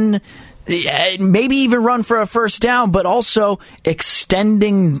run. Maybe even run for a first down, but also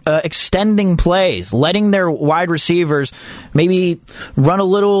extending plays, letting their wide receivers maybe run a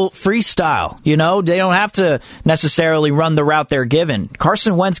little freestyle. They don't have to necessarily run the route they're given.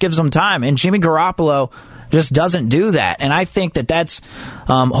 Carson Wentz gives them time, and Jimmy Garoppolo just doesn't do that. And I think that's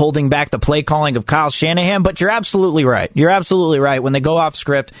holding back the play calling of Kyle Shanahan. But you're absolutely right. You're absolutely right. When they go off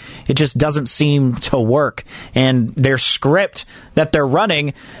script, it just doesn't seem to work. And their script that they're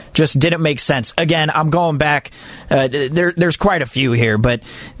running just didn't make sense. Again, I'm going back. There's quite a few here. But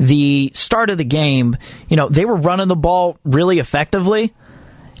the start of the game, they were running the ball really effectively.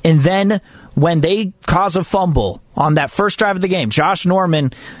 And then when they cause a fumble on that first drive of the game, Josh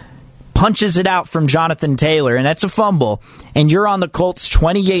Norman punches it out from Jonathan Taylor, and that's a fumble, and you're on the Colts'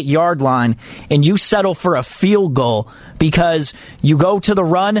 28-yard line, and you settle for a field goal because you go to the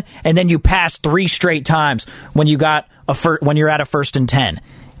run, and then you pass 3 straight times when you're at a 1st and 10.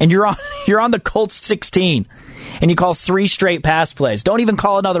 And you're on the Colts 16, and you call 3 straight pass plays. Don't even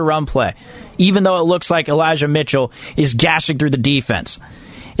call another run play, even though it looks like Elijah Mitchell is gashing through the defense.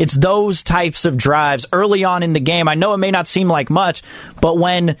 It's those types of drives early on in the game. I know it may not seem like much, but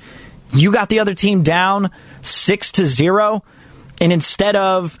when you got the other team down 6-0, and instead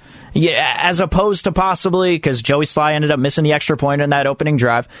of, as opposed to possibly, because Joey Sly ended up missing the extra point in that opening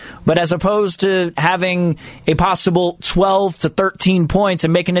drive, but as opposed to having a possible 12-13 points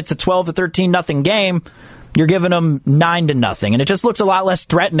and making it to 12-13 nothing game, you're giving them 9-0, and it just looks a lot less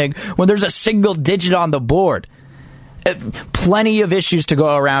threatening when there's a single digit on the board. Plenty of issues to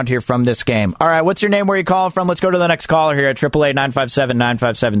go around here from this game. All right, what's your name? Where are you calling from? Let's go to the next caller here at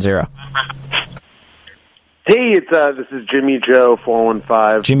 888-957-9570. Hey, this is Jimmy Joe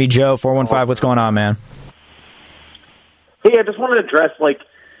 415. Jimmy Joe 415. What's going on, man? Hey, I just want to address, you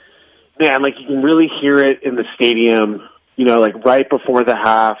can really hear it in the stadium. Right before the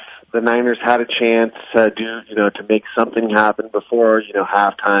half, the Niners had a chance to make something happen before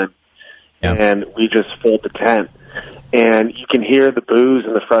halftime, and we just fold the tent. And you can hear the boos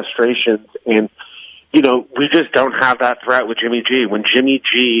and the frustrations. And, we just don't have that threat with Jimmy G. When Jimmy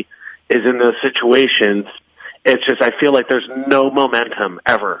G is in those situations, it's just I feel like there's no momentum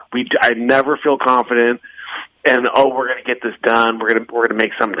ever. I never feel confident. And we're going to get this done. We're going to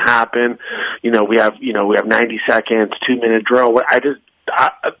make something happen. We have 90 seconds, 2-minute drill.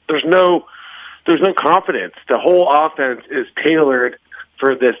 There's no confidence. The whole offense is tailored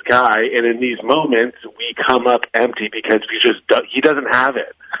for this guy, and in these moments we come up empty because he doesn't have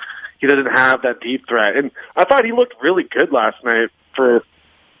it. He doesn't have that deep threat. And I thought he looked really good last night on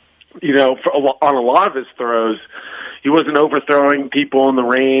a lot of his throws. He wasn't overthrowing people in the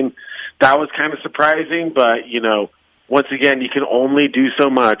rain. That was kind of surprising, but, once again, you can only do so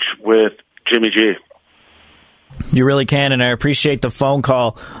much with Jimmy G. You really can, and I appreciate the phone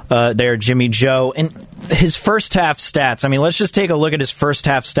call there, Jimmy Joe. And his first half stats, let's just take a look at his first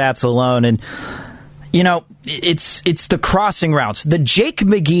half stats alone. And, it's the crossing routes, the Jake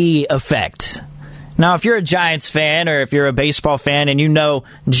McGee effect. Now, if you're a Giants fan or if you're a baseball fan and you know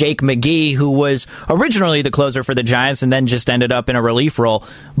Jake McGee, who was originally the closer for the Giants and then just ended up in a relief role,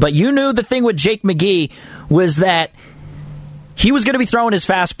 but you knew the thing with Jake McGee was that he was going to be throwing his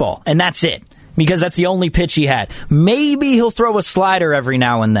fastball, and that's it, because that's the only pitch he had. Maybe he'll throw a slider every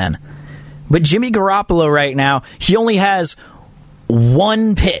now and then. But Jimmy Garoppolo right now, he only has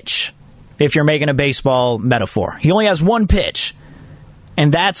one pitch, if you're making a baseball metaphor. He only has one pitch,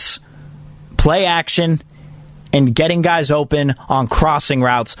 and that's play action and getting guys open on crossing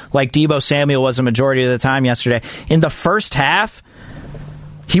routes like Deebo Samuel was a majority of the time yesterday. In the first half,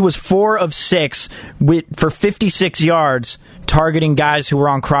 he was 4 of 6 for 56 yards targeting guys who were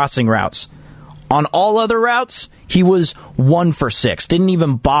on crossing routes. On all other routes, he was 1 for 6. Didn't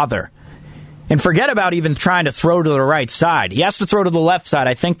even bother. And forget about even trying to throw to the right side. He has to throw to the left side.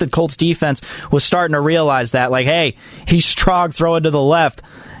 I think the Colts defense was starting to realize that. Hey, he's strong throwing to the left.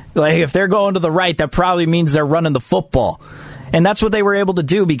 If they're going to the right, that probably means they're running the football. And that's what they were able to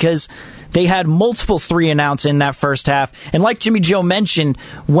do because they had multiple 3-and-outs in that first half. And like Jimmy Joe mentioned,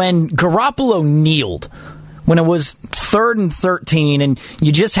 when Garoppolo kneeled, when it was 3rd and 13, and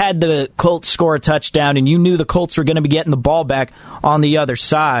you just had the Colts score a touchdown, and you knew the Colts were going to be getting the ball back on the other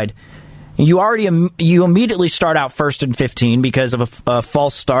side, you immediately start out 1st and 15 because of a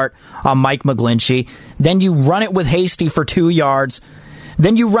false start on Mike McGlinchey. Then you run it with Hasty for 2 yards.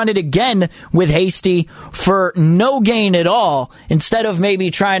 Then you run it again with Hasty for no gain at all, instead of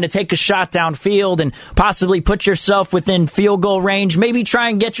maybe trying to take a shot downfield and possibly put yourself within field goal range. Maybe try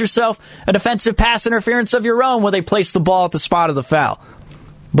and get yourself a defensive pass interference of your own where they place the ball at the spot of the foul.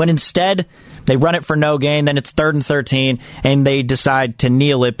 But instead, they run it for no gain, then it's 3rd and 13, and they decide to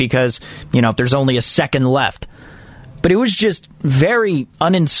kneel it because, there's only a second left. But it was just very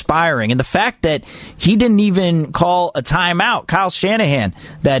uninspiring. And the fact that he didn't even call a timeout, Kyle Shanahan,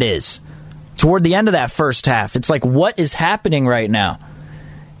 that is, toward the end of that first half. It's what is happening right now?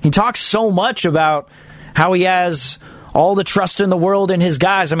 He talks so much about how he has all the trust in the world in his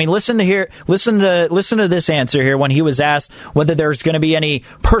guys. Listen to this answer here when he was asked whether there's going to be any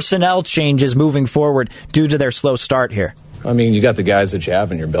personnel changes moving forward due to their slow start here. You got the guys that you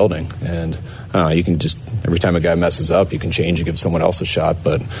have in your building, and you can just, every time a guy messes up, you can change and give someone else a shot.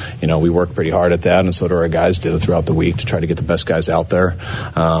 But, we work pretty hard at that, and so do our guys do throughout the week to try to get the best guys out there.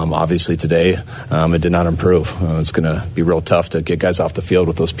 Obviously today, it did not improve. It's going to be real tough to get guys off the field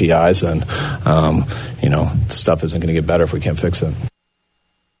with those PIs, and, stuff isn't going to get better if we can't fix it.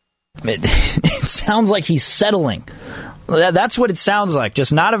 It sounds like he's settling. That's what it sounds like.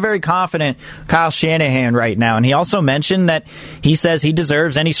 Just not a very confident Kyle Shanahan right now. And he also mentioned that he says he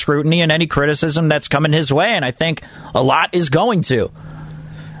deserves any scrutiny and any criticism that's coming his way. And I think a lot is going to.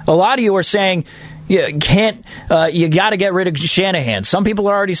 A lot of you are saying you got to get rid of Shanahan. Some people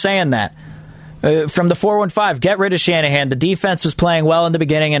are already saying that. From the 415, get rid of Shanahan. The defense was playing well in the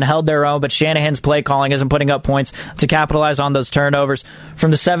beginning and held their own, but Shanahan's play calling isn't putting up points to capitalize on those turnovers. From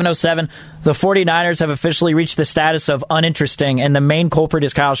the 707, the 49ers have officially reached the status of uninteresting, and the main culprit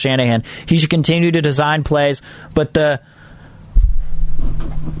is Kyle Shanahan. He should continue to design plays, but I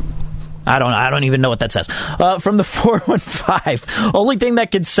don't even know what that says. From the 415, only thing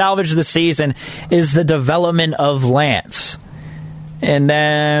that could salvage the season is the development of Lance. And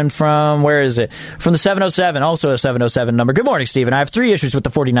then from, where is it? From the 707, also a 707 number. Good morning, Steven. I have 3 issues with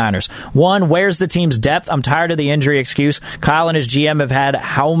the 49ers. 1, where's the team's depth? I'm tired of the injury excuse. Kyle and his GM have had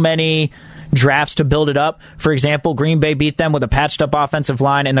how many drafts to build it up? For example, Green Bay beat them with a patched-up offensive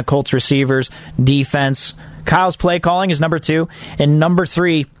line and the Colts receivers defense. Kyle's play calling is number 2. And number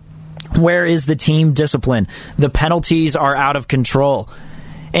 3, where is the team discipline? The penalties are out of control.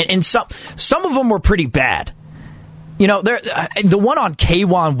 And some of them were pretty bad. The one on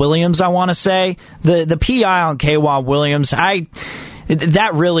K'Wan Williams, I want to say, the PI on K'Wan Williams,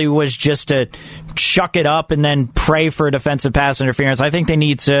 that really was just to chuck it up and then pray for defensive pass interference. I think they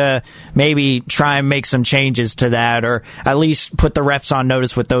need to maybe try and make some changes to that, or at least put the refs on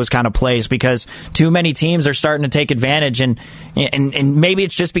notice with those kind of plays, because too many teams are starting to take advantage, and maybe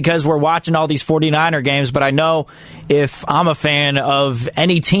it's just because we're watching all these 49er games, but I know if I'm a fan of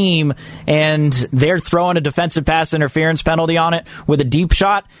any team and they're throwing a defensive pass interference penalty on it with a deep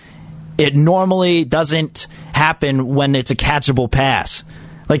shot, it normally doesn't happen when it's a catchable pass.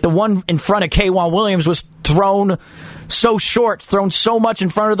 Like the one in front of K'Wan Williams was thrown so short, thrown so much in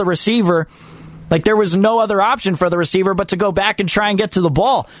front of the receiver, like there was no other option for the receiver but to go back and try and get to the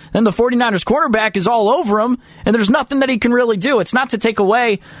ball. Then the 49ers cornerback is all over him, and there's nothing that he can really do. It's not to take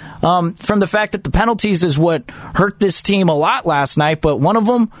away from the fact that the penalties is what hurt this team a lot last night, but one of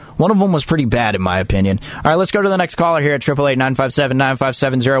them was pretty bad in my opinion. All right, let's go to the next caller here at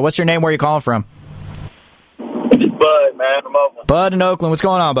 888-957-9570. What's your name? Where are you calling from? Bud, man, from Oakland. Bud in Oakland. What's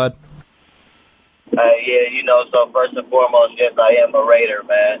going on, Bud? Yeah, so first and foremost, yes, I am a Raider,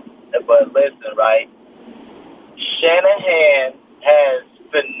 man. But listen, right? Shanahan has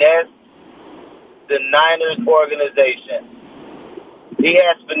finessed the Niners organization. He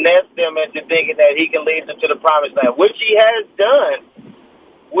has finessed them into thinking that he can lead them to the promised land, which he has done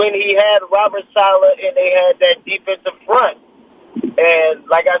when he had Robert Saleh and they had that defensive front. And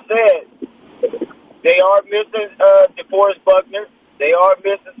like I said, they are missing DeForest Buckner. They are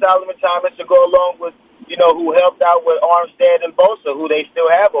missing Solomon Thomas to go along with, who helped out with Armstead and Bosa, who they still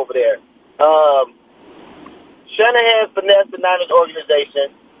have over there. Shanahan finessed the Niners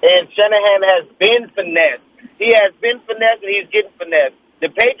organization, and Shanahan has been finessed. He has been finessed, and he's getting finessed. The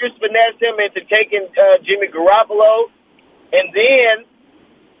Patriots finessed him into taking Jimmy Garoppolo, and then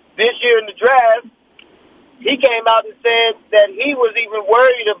this year in the draft, he came out and said that he was even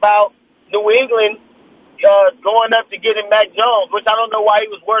worried about New England going up to getting Mac Jones, which I don't know why he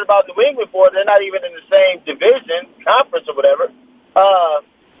was worried about New England for. They're not even in the same division, conference or whatever.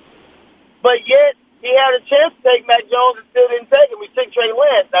 But yet, he had a chance to take Mac Jones and still didn't take him. He took Trey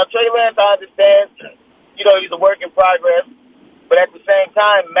Lance. Now, Trey Lance, I understand, he's a work in progress. But at the same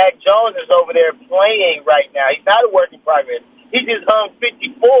time, Mac Jones is over there playing right now. He's not a work in progress. He just hung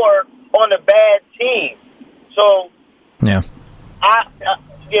 54 on a bad team. So, yeah.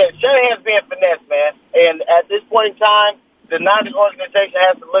 Shanahan's being finessed, man. And at this point in time, the Niners organization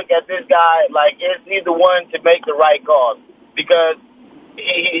has to look at this guy like, is he the one to make the right call? Because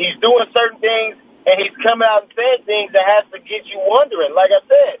he's doing certain things, and he's coming out and saying things that has to get you wondering. Like I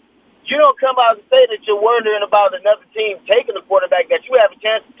said, you don't come out and say that you're wondering about another team taking the quarterback that you have a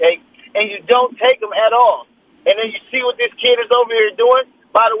chance to take, and you don't take him at all. And then you see what this kid is over here doing.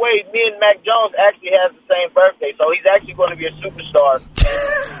 By the way, me and Mac Jones actually has the same birthday, so he's actually going to be a superstar.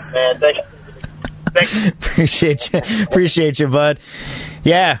 Man, thank you. Appreciate you, bud.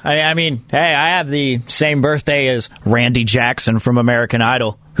 Yeah, I mean, hey, I have the same birthday as Randy Jackson from American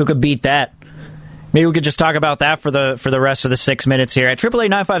Idol. Who could beat that? Maybe we could just talk about that for the rest of the 6 minutes here at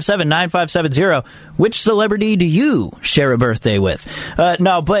 888-957-9570. Which celebrity do you share a birthday with?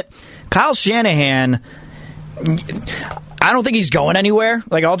 No, but Kyle Shanahan, I don't think he's going anywhere.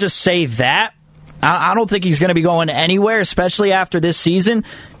 Like, I'll just say that. I don't think he's going to be going anywhere, especially after this season.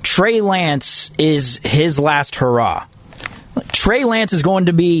 Trey Lance is his last hurrah. Trey Lance is going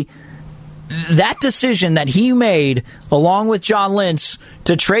to be that decision that he made along with John Lynch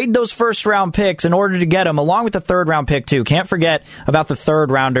to trade those first-round picks in order to get him, along with the third-round pick, too. Can't forget about the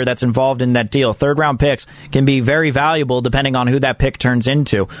third-rounder that's involved in that deal. Third-round picks can be very valuable depending on who that pick turns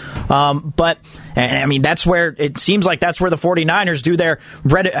into. But, I mean, that's where it seems like that's where the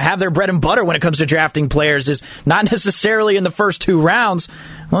 49ers have their bread and butter when it comes to drafting players, is not necessarily in the first two rounds.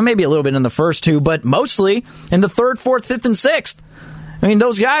 Well, maybe a little bit in the first two, but mostly in the third, fourth, fifth, and sixth. I mean,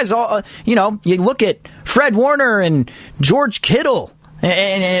 those guys, all you look at Fred Warner and George Kittle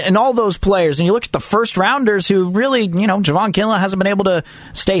and all those players, and you look at the first rounders who really, Javon Kinlaw hasn't been able to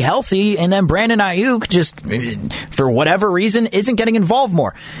stay healthy, and then Brandon Ayuk just, for whatever reason, isn't getting involved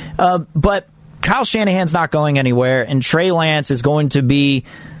more. But Kyle Shanahan's not going anywhere, and Trey Lance is going to be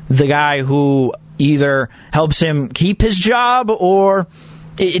the guy who either helps him keep his job or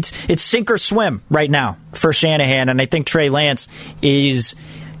it's sink or swim right now for Shanahan, and I think Trey Lance is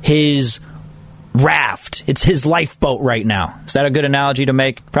his raft. It's his lifeboat right now. Is that a good analogy to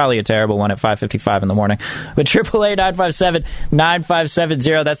make? Probably a terrible one at 5:55 in the morning. But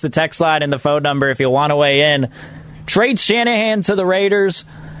 888-957-9570, that's the text line and the phone number if you want to weigh in. Trade Shanahan to the Raiders.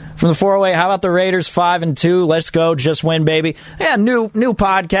 From the 408, how about the Raiders 5-2? Let's go, just win, baby. Yeah, new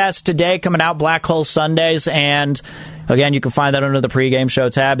podcast today coming out, Black Hole Sundays, and Again, you can find that under the pregame show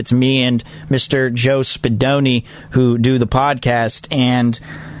tab. It's me and Mr. Joe Spadoni who do the podcast. And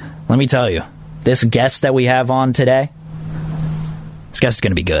let me tell you, this guest that we have on today, this guest is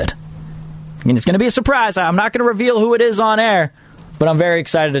going to be good. And it's going to be a surprise. I'm not going to reveal who it is on air, but I'm very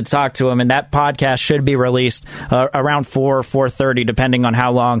excited to talk to him, and that podcast should be released around 4:30, depending on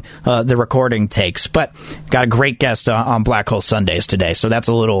how long the recording takes. But got a great guest on Black Hole Sundays today, so that's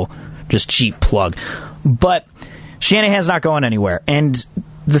a little just cheap plug. But Shanahan's not going anywhere. And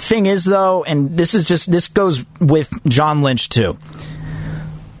the thing is, though, and this goes with John Lynch, too.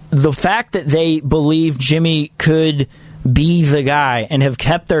 The fact that they believe Jimmy could be the guy and have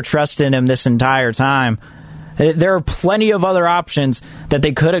kept their trust in him this entire time, there are plenty of other options that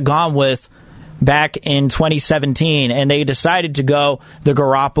they could have gone with back in 2017, and they decided to go the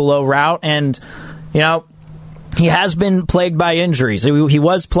Garoppolo route. And, he has been plagued by injuries. He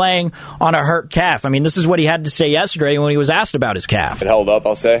was playing on a hurt calf. I mean, this is what he had to say yesterday when he was asked about his calf. It held up,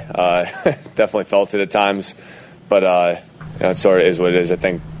 I'll say. Definitely felt it at times, but it sort of is what it is. I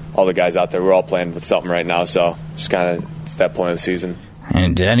think all the guys out there, we're all playing with something right now, so just kind of it's that point of the season.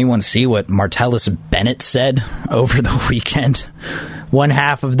 And did anyone see what Martellus Bennett said over the weekend? One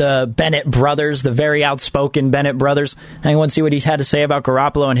half of the Bennett brothers, the very outspoken Bennett brothers. Anyone see what he had to say about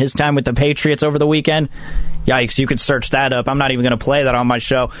Garoppolo and his time with the Patriots over the weekend? Yikes, you could search that up. I'm not even going to play that on my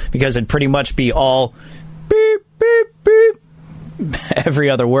show because it'd pretty much be all beep, beep, beep, every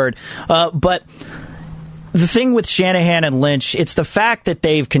other word. But the thing with Shanahan and Lynch, it's the fact that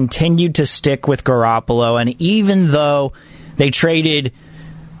they've continued to stick with Garoppolo, and even though they traded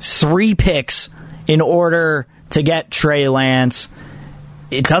 3 picks in order to get Trey Lance,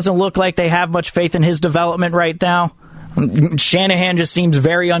 it doesn't look like they have much faith in his development right now. Shanahan just seems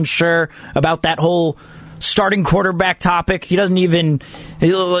very unsure about that whole starting quarterback topic. He doesn't even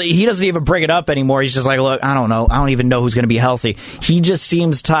bring it up anymore. He's just like, look, I don't know. I don't even know who's going to be healthy. He just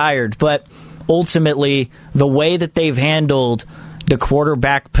seems tired. But ultimately, the way that they've handled the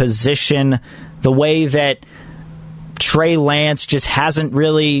quarterback position, the way that Trey Lance just hasn't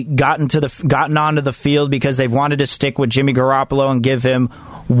really gotten onto the field because they've wanted to stick with Jimmy Garoppolo and give him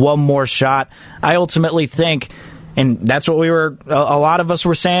one more shot. I ultimately think, and that's what a lot of us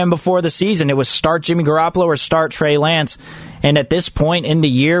were saying before the season, it was start Jimmy Garoppolo or start Trey Lance. And at this point in the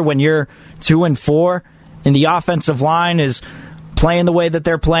year, when you're 2-4 and the offensive line is playing the way that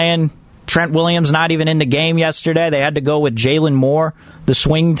they're playing, Trent Williams not even in the game yesterday. They had to go with Jalen Moore, the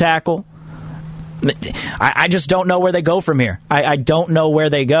swing tackle. I just don't know where they go from here. I don't know where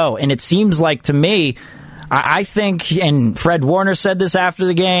they go. And it seems like, to me, I think, and Fred Warner said this after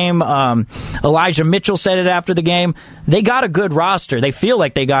the game, Elijah Mitchell said it after the game, they got a good roster. They feel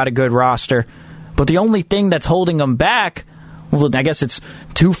like they got a good roster. But the only thing that's holding them back, well, I guess it's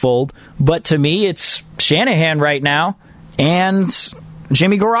twofold, but to me, it's Shanahan right now and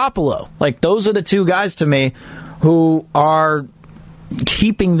Jimmy Garoppolo. Like, those are the two guys to me who are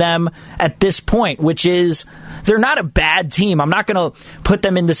keeping them at this point, which is, they're not a bad team. I'm not going to put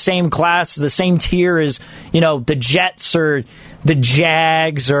them in the same class, the same tier as, the Jets or the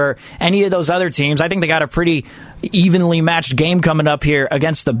Jags or any of those other teams. I think they got a pretty evenly matched game coming up here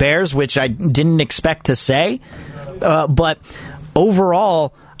against the Bears, which I didn't expect to say. But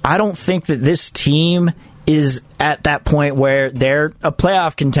overall, I don't think that this team is at that point where they're a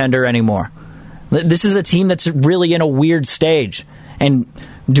playoff contender anymore. This is a team that's really in a weird stage. And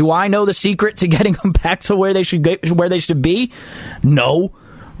do I know the secret to getting them back to where they should be? No.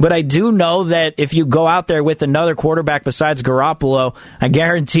 But I do know that if you go out there with another quarterback besides Garoppolo, I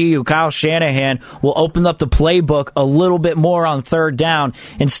guarantee you Kyle Shanahan will open up the playbook a little bit more on third down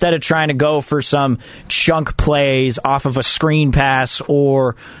instead of trying to go for some chunk plays off of a screen pass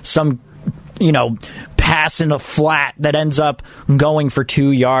or some, pass in a flat that ends up going for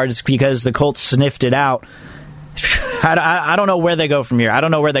 2 yards because the Colts sniffed it out. I don't know where they go from here. I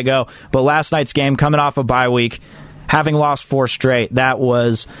don't know where they go. But last night's game, coming off a bye week, having lost 4 straight, that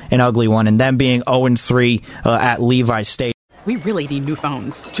was an ugly one. And them being 0-3 at Levi State. We really need new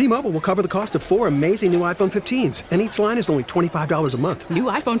phones. T-Mobile will cover the cost of 4 amazing new iPhone 15s, and each line is only $25 a month. New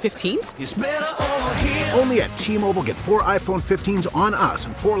iPhone 15s? It's better over here. Only at T-Mobile, get 4 iPhone 15s on us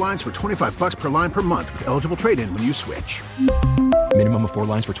and 4 lines for $25 per line per month with eligible trade-in when you switch. Minimum of 4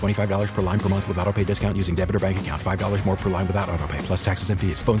 lines for $25 per line per month with autopay discount using debit or bank account. $5 more per line without autopay, plus taxes and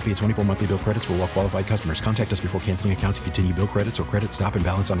fees. Phone fee at 24 monthly bill credits for well-qualified customers. Contact us before canceling account to continue bill credits or credit stop and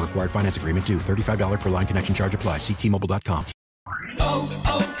balance on required finance agreement due. $35 per line connection charge applies. See T-Mobile.com.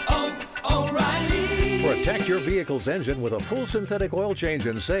 O'Reilly. Protect your vehicle's engine with a full synthetic oil change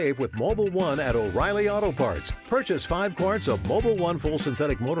and save with Mobile One at O'Reilly Auto Parts. Purchase 5 quarts of Mobile One full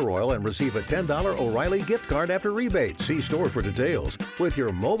synthetic motor oil and receive a $10 O'Reilly gift card after rebate. See store for details. With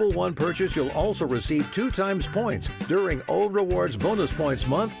your Mobile One purchase, you'll also receive 2 times points during Old Rewards Bonus Points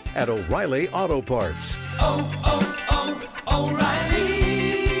Month at O'Reilly Auto Parts. Oh,